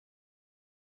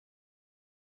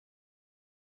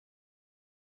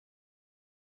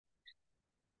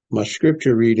My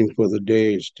scripture reading for the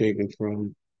day is taken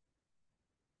from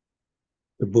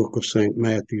the book of St.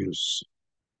 Matthew's,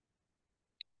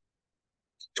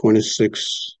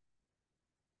 26th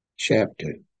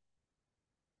chapter.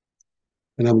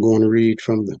 And I'm going to read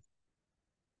from the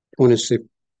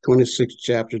 26th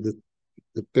chapter,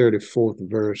 the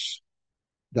 34th verse,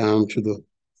 down to the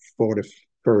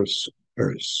 41st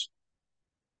verse.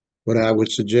 But I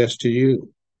would suggest to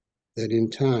you that in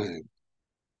time,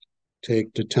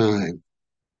 take the time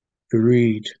to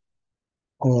read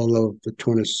all of the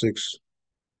 26th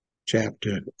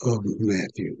chapter of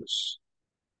Matthew's.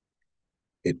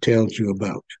 It tells you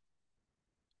about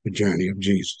the journey of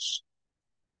Jesus.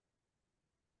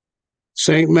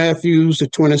 St. Matthew's, the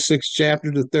 26th chapter,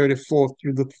 the 34th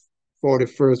through the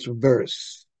 41st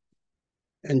verse.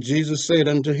 And Jesus said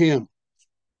unto him,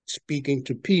 speaking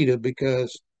to Peter,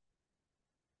 because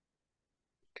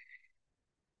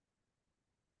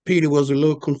Peter was a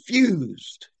little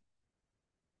confused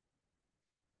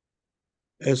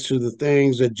as to the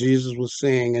things that Jesus was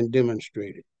saying and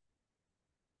demonstrated.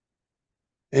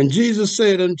 And Jesus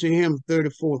said unto him,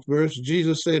 34th verse,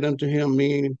 Jesus said unto him,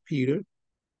 meaning Peter,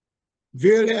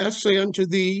 verily I say unto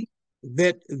thee,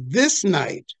 that this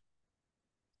night,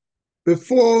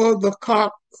 before the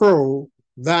cock crow,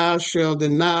 thou shalt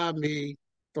deny me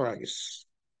thrice.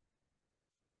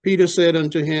 Peter said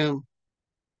unto him,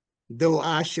 though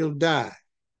I shall die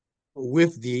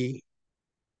with thee,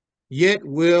 yet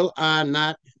will I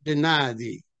not deny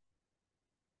thee.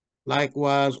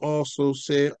 Likewise also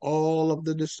said all of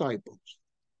the disciples,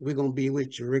 we're going to be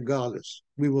with you regardless.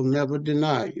 We will never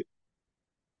deny you.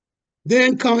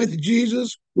 Then cometh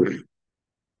Jesus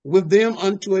with them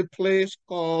unto a place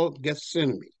called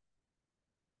Gethsemane,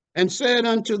 and said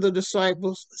unto the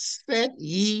disciples, set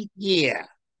ye here,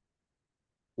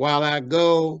 while I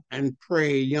go and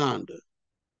pray yonder.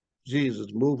 Jesus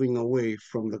moving away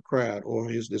from the crowd or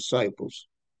his disciples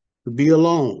to be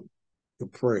alone to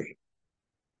pray.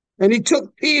 And he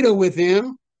took Peter with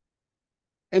him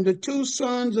and the two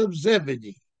sons of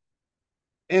Zebedee,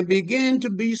 and began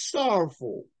to be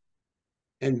sorrowful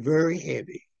and very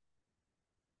heavy.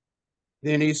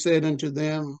 Then he said unto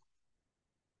them,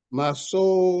 my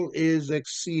soul is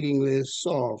exceedingly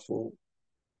sorrowful,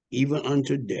 even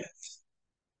unto death.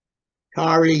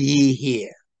 Tarry ye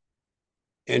here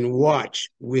and watch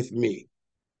with me.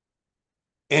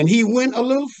 And he went a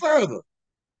little further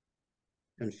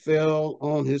and fell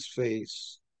on his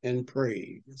face and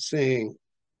prayed, saying,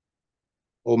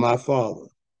 O my Father,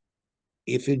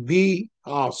 if it be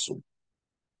possible,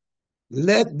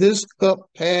 let this cup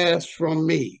pass from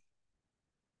me.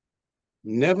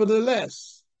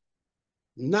 Nevertheless,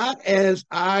 not as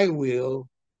I will,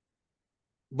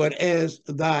 but as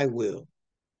thy will.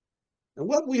 And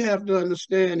what we have to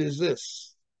understand is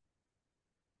this.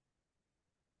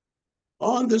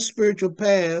 On the spiritual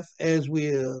path, as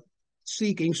we're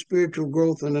seeking spiritual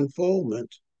growth and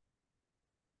unfoldment,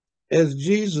 as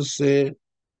Jesus said,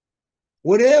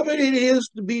 whatever it is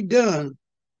to be done,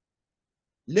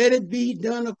 let it be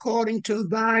done according to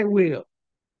thy will,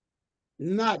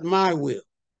 not my will.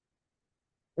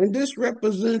 And this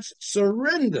represents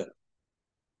surrender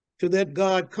to that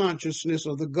God consciousness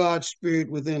or the God spirit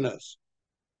within us.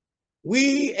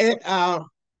 We, at our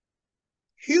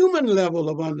human level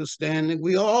of understanding,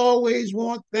 we always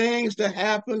want things to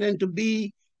happen and to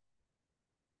be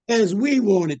as we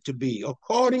want it to be,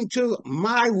 according to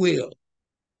my will.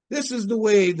 This is the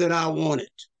way that I want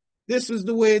it. This is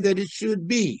the way that it should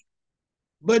be.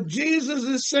 But Jesus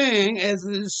is saying, as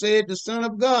it is said, the Son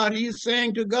of God, he is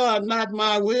saying to God, not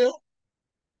my will.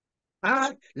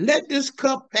 Let this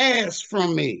cup pass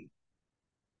from me.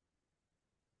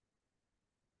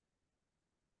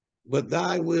 But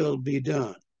thy will be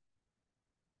done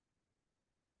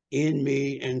in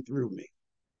me and through me.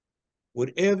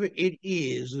 Whatever it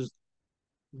is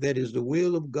that is the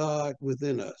will of God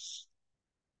within us,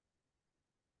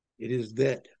 it is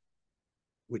that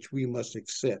which we must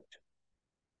accept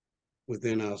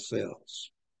within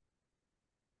ourselves.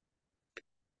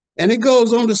 And it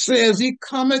goes on to say, as he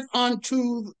cometh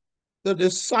unto the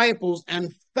disciples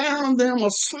and found them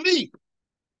asleep,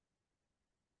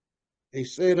 he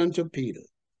said unto Peter,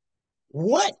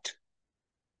 what?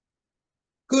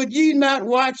 Could ye not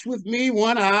watch with me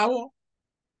 1 hour?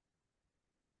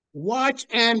 Watch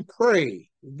and pray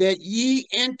that ye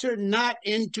enter not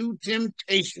into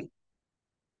temptation.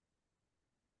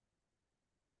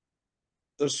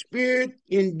 The spirit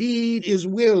indeed is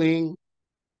willing,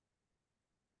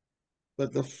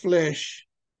 but the flesh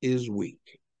is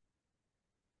weak.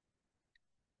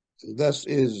 Thus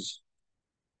is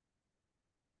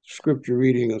scripture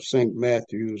reading of St.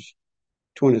 Matthew's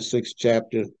 26th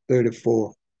chapter,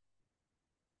 34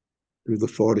 through the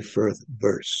 41st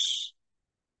verse.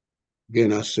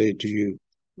 Again, I say to you,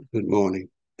 good morning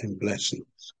and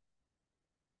blessings.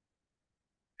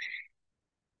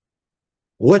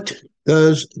 What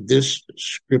does this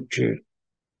scripture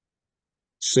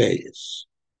say?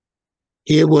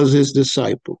 Here was his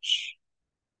disciples,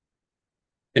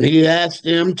 and he asked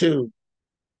them to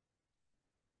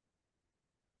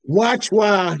watch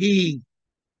while he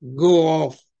go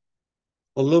off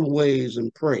a little ways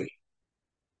and pray.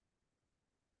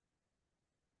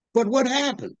 But what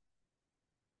happened?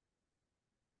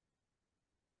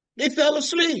 They fell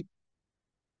asleep.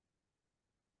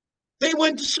 They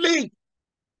went to sleep.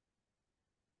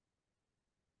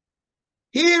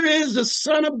 Here is the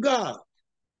Son of God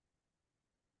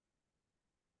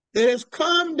that has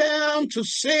come down to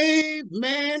save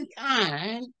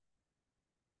mankind.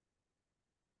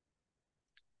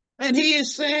 And he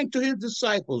is saying to his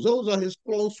disciples, those are his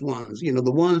close ones,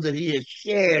 the ones that he has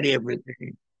shared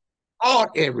everything, taught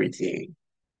everything,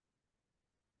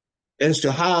 as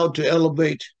to how to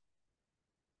elevate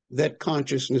that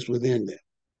consciousness within them.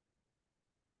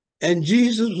 And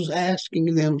Jesus was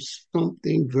asking them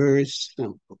something very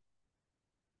simple.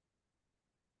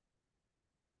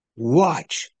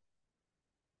 Watch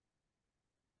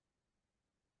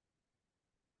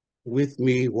with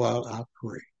me while I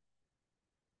pray.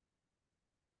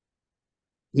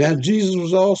 Now, Jesus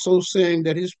was also saying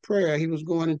that his prayer, he was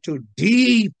going into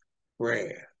deep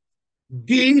prayer,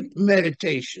 deep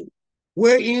meditation,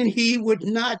 wherein he would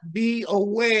not be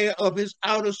aware of his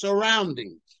outer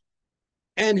surroundings.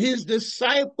 And his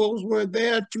disciples were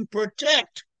there to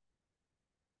protect,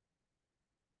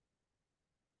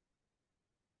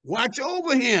 watch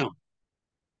over him.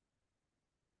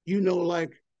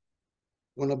 Like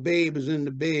when a babe is in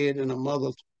the bed and a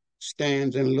mother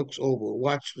stands and looks over,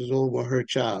 watches over her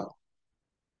child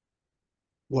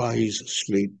while he's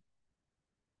asleep,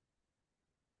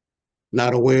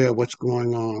 not aware of what's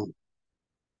going on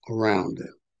around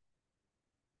them.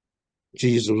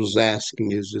 Jesus was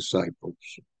asking his disciples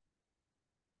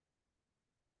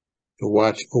to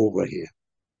watch over him.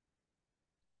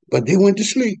 But they went to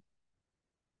sleep.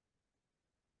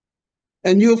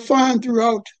 And you'll find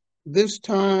throughout this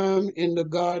time in the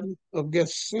Garden of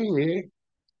Gethsemane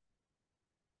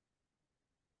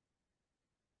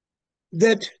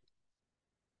that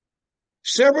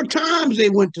several times they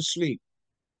went to sleep.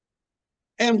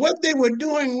 And what they were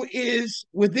doing is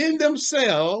within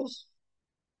themselves,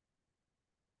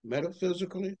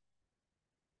 metaphysically,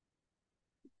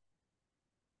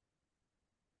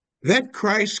 that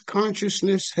Christ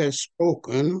consciousness has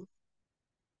spoken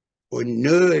or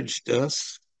nudged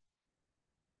us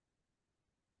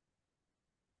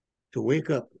to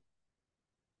wake up,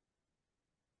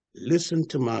 listen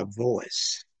to my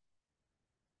voice,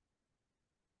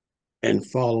 and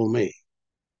follow me.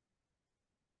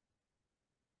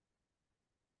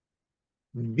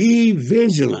 Be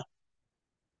vigilant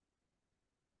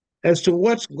as to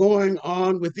what's going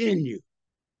on within you.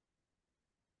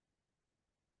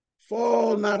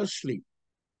 Fall not asleep.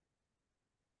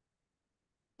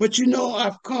 But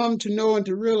I've come to know and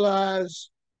to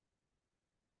realize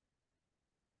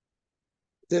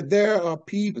that there are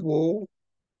people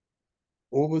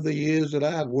over the years that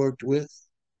I've worked with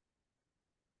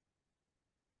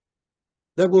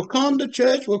that will come to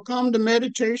church, will come to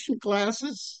meditation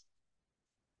classes,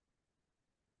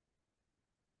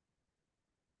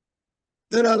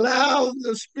 that allow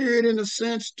the spirit, in a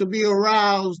sense, to be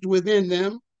aroused within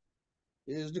them,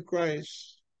 is the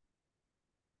Christ.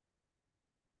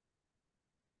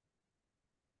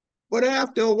 But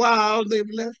after a while, they've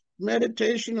left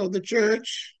meditation of the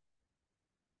church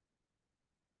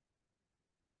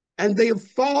and they've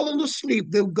fallen asleep.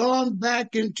 They've gone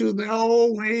back into their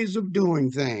old ways of doing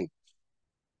things.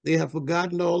 They have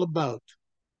forgotten all about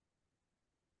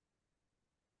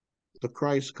the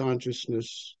Christ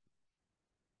consciousness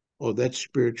or that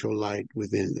spiritual light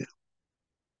within them.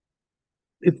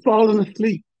 They've fallen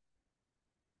asleep.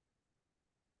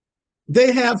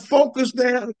 They have focused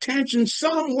their attention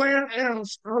somewhere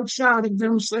else outside of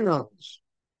themselves,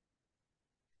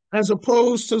 as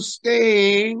opposed to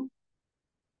staying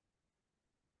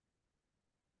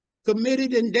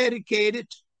committed and dedicated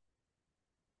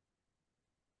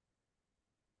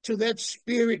to that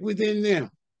spirit within them.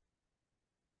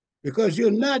 Because you're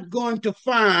not going to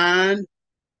find,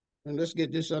 and let's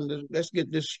get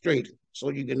this straight so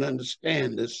you can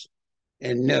understand this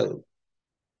and know.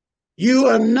 You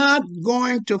are not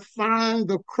going to find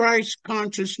the Christ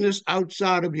consciousness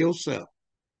outside of yourself.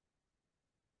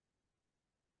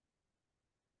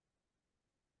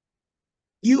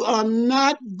 You are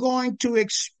not going to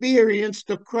experience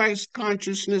the Christ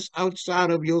consciousness outside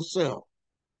of yourself.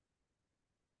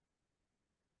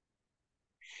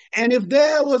 And if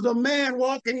there was a man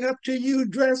walking up to you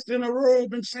dressed in a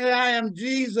robe and say, I am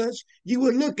Jesus, you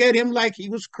would look at him like he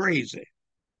was crazy.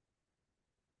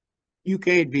 You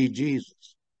can't be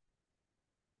Jesus.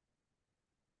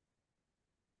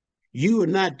 You are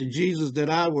not the Jesus that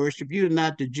I worship. You're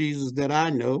not the Jesus that I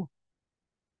know.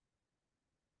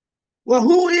 Well,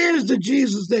 who is the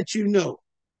Jesus that you know?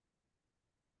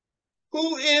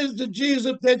 Who is the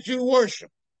Jesus that you worship?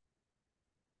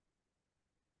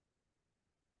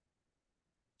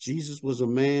 Jesus was a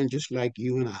man just like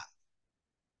you and I.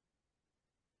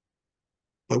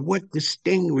 But what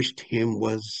distinguished him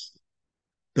was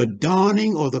the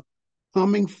dawning or the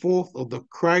coming forth of the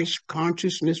Christ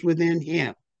consciousness within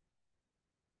him.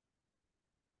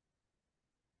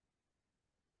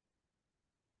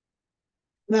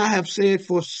 And I have said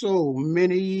for so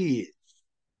many years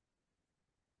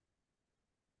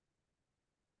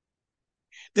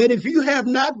that if you have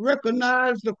not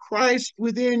recognized the Christ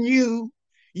within you,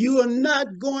 you are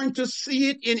not going to see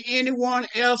it in anyone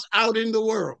else out in the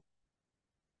world.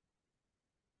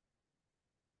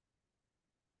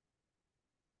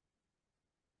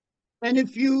 And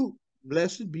if you,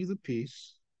 blessed be the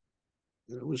peace,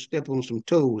 I will step on some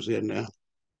toes here now.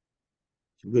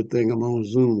 It's a good thing I'm on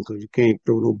Zoom because you can't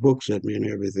throw no books at me and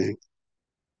everything.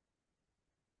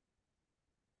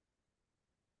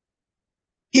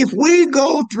 If we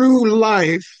go through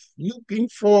life looking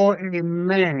for a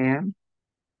man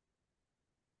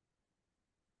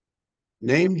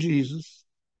named Jesus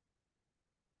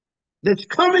that's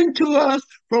coming to us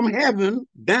from heaven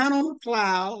down on a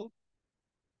cloud,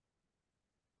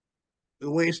 we're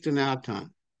wasting our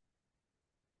time.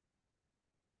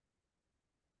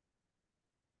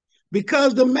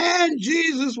 Because the man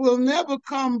Jesus will never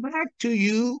come back to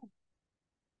you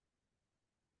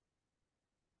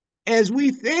as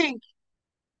we think.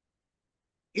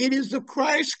 It is the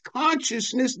Christ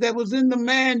consciousness that was in the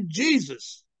man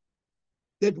Jesus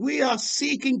that we are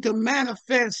seeking to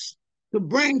manifest, to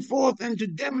bring forth, and to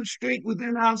demonstrate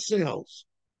within ourselves.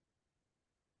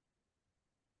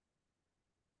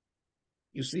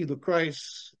 You see, the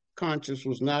Christ conscious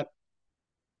was not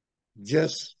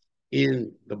just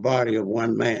in the body of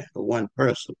one man or one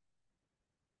person.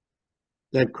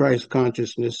 That Christ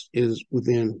consciousness is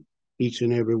within each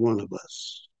and every one of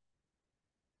us.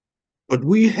 But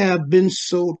we have been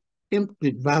so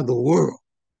tempted by the world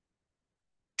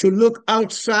to look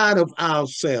outside of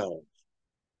ourselves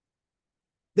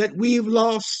that we've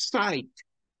lost sight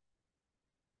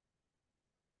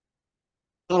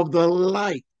of the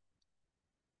light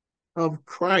of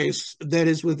Christ that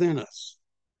is within us.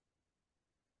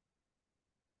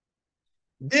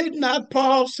 Did not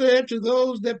Paul say to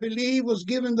those that believe was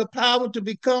given the power to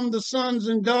become the sons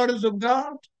and daughters of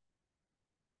God?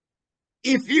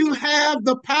 If you have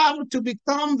the power to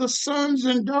become the sons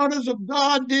and daughters of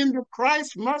God, then the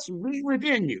Christ must be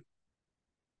within you.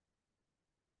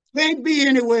 Can't be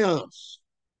anywhere else.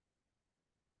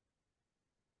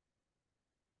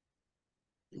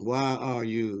 Why are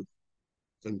you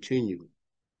continuing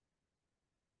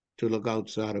to look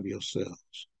outside of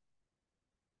yourselves?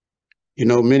 You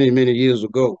know, many, many years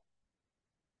ago,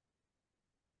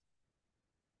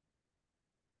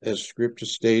 as scripture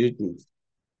stated, and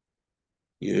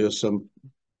you hear some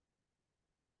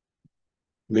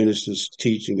ministers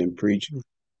teaching and preaching,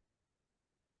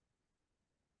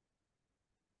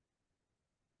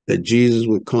 that Jesus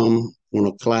would come on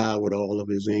a cloud with all of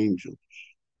his angels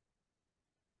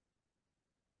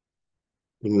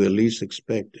when we least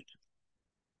expect it.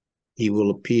 He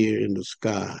will appear in the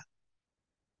sky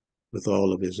with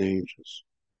all of his angels.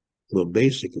 Well,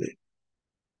 basically,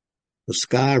 the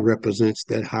sky represents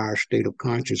that higher state of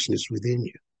consciousness within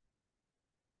you.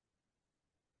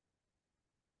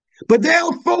 But there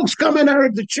were folks coming out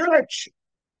of the church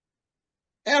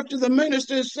after the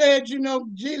minister said, you know,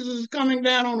 Jesus is coming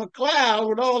down on a cloud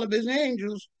with all of his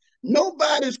angels.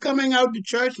 Nobody's coming out the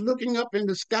church looking up in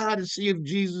the sky to see if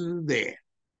Jesus is there.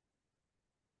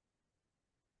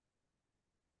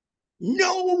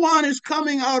 No one is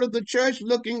coming out of the church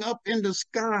looking up in the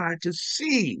sky to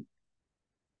see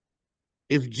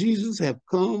if Jesus have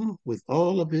come with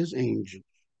all of his angels.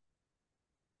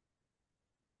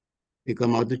 They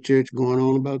come out the church going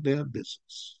on about their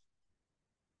business.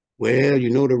 Well,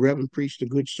 you know, the Reverend preached a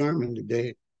good sermon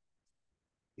today.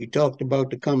 He talked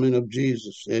about the coming of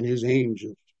Jesus and his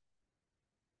angels.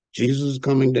 Jesus is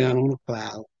coming down on a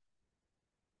cloud.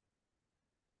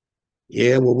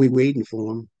 Yeah, well, we're waiting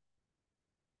for him.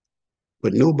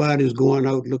 But nobody's going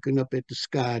out looking up at the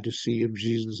sky to see if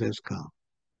Jesus has come.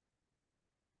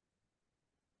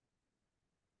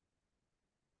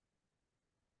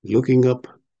 Looking up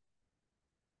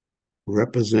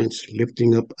represents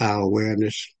lifting up our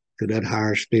awareness to that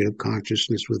higher state of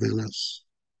consciousness within us.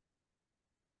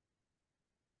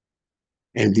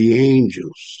 And the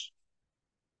angels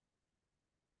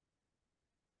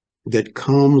that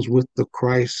comes with the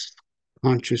Christ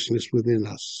consciousness within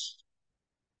us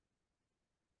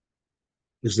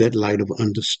is that light of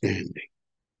understanding.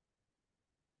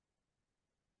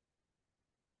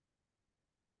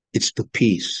 It's the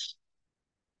peace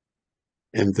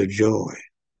and the joy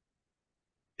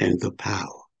and the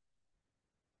power.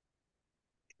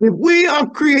 If we are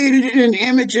created in an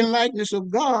image and likeness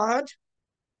of God,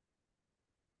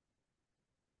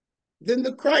 then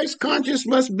the Christ conscious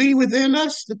must be within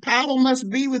us, the power must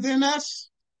be within us,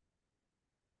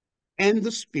 and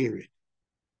the Spirit.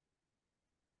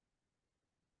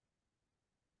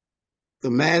 The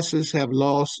masses have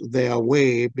lost their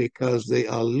way because they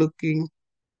are looking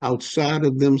outside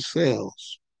of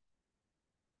themselves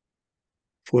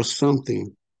for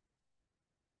something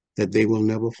that they will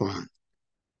never find.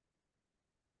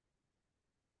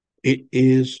 It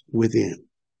is within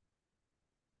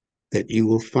that you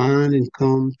will find and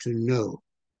come to know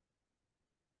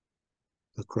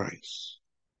the Christ.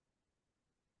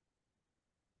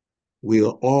 We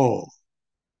are all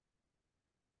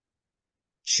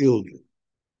children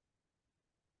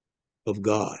of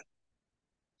God.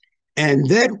 And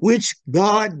that which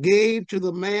God gave to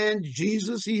the man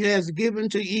Jesus, he has given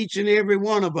to each and every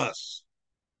one of us.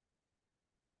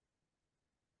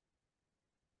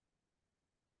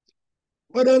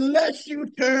 But unless you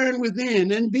turn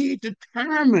within and be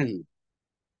determined,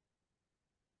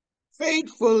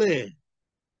 faithfully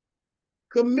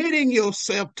committing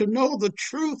yourself to know the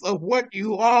truth of what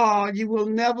you are, you will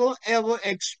never, ever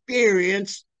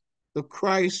experience the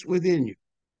Christ within you.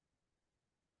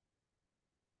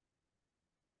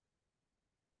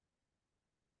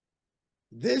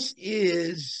 This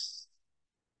is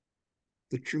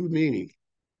the true meaning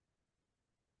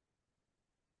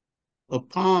of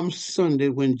Palm Sunday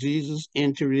when Jesus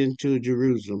entered into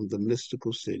Jerusalem, the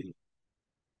mystical city.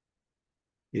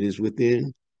 It is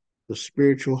within the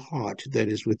spiritual heart that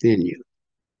is within you,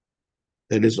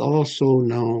 that is also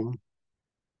known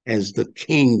as the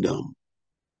kingdom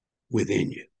within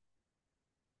you.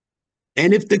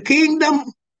 And if the kingdom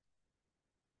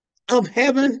of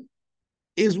heaven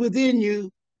is within you,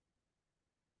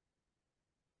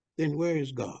 then where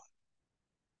is God?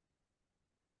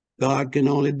 God can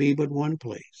only be but one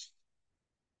place,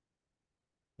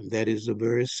 and that is the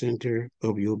very center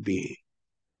of your being,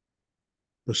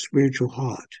 the spiritual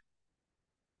heart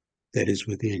that is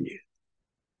within you.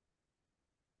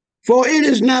 For it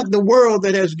is not the world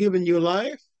that has given you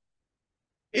life.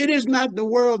 It is not the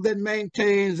world that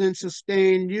maintains and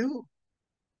sustains you.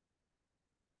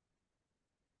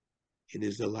 It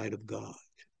is the light of God,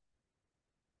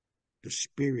 the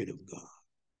Spirit of God,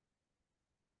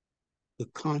 the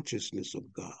consciousness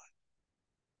of God,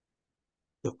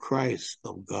 the Christ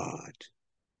of God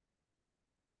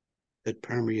that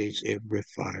permeates every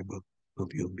fiber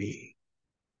of your being.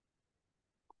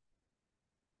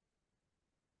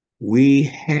 We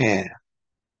have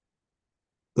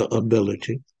the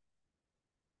ability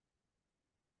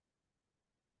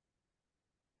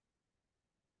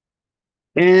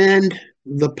and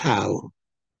the power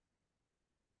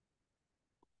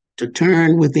to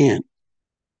turn within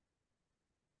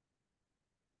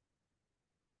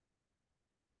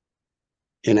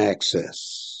and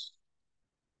access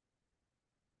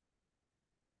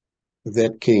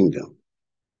that kingdom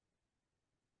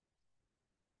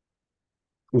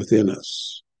within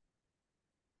us.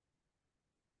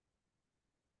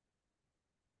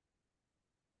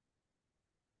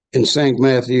 In St.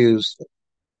 Matthew's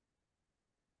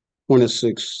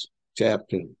 26th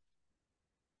chapter,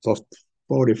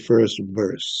 41st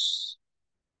verse,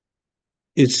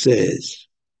 it says,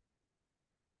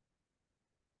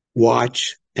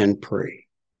 watch and pray,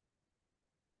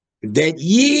 that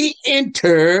ye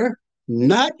enter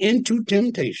not into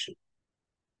temptation.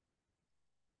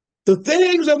 The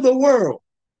things of the world,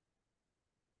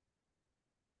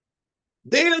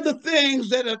 they are the things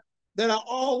that are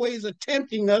always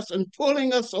attempting us and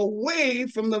pulling us away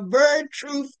from the very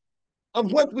truth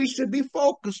of what we should be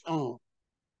focused on.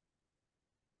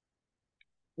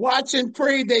 Watch and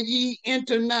pray that ye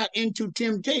enter not into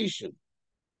temptation.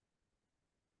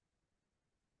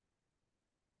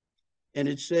 And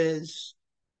it says,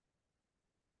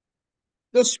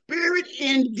 the spirit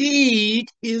indeed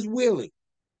is willing,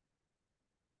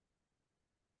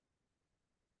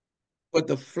 but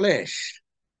the flesh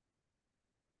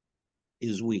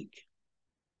is weak.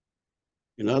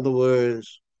 In other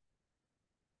words,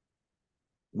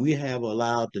 we have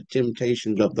allowed the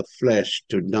temptations of the flesh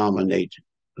to dominate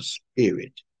the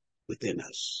spirit within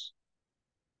us.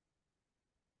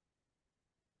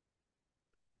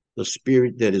 The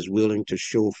spirit that is willing to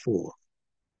show forth.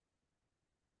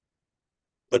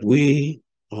 But we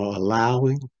are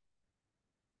allowing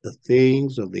the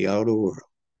things of the outer world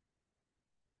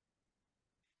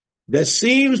that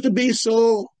seems to be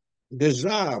so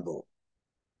desirable,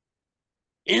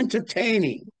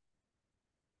 entertaining,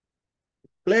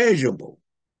 pleasurable,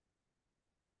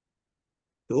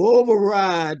 to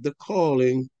override the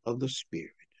calling of the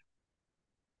Spirit.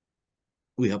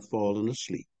 We have fallen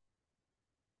asleep.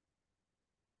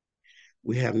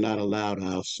 We have not allowed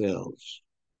ourselves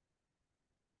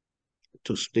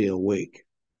to stay awake,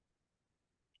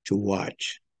 to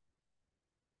watch,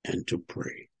 and to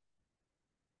pray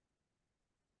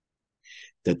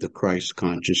that the Christ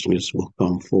consciousness will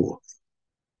come forth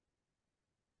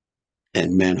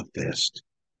and manifest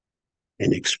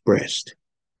and expressed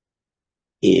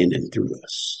in and through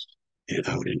us and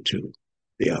out into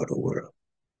the outer world.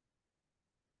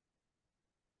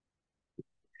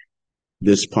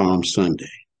 This Palm Sunday,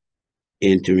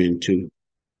 enter into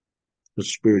the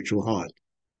spiritual heart,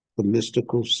 the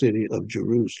mystical city of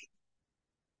Jerusalem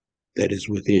that is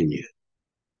within you.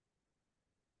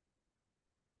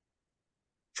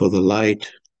 For the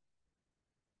light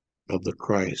of the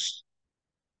Christ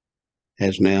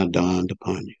has now dawned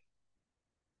upon you.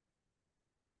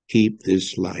 Keep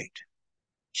this light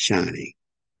shining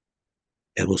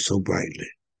ever so brightly,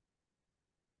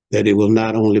 that it will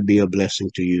not only be a blessing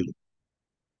to you,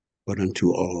 but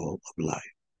unto all of life.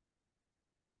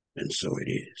 And so it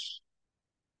is.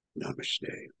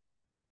 Namaste.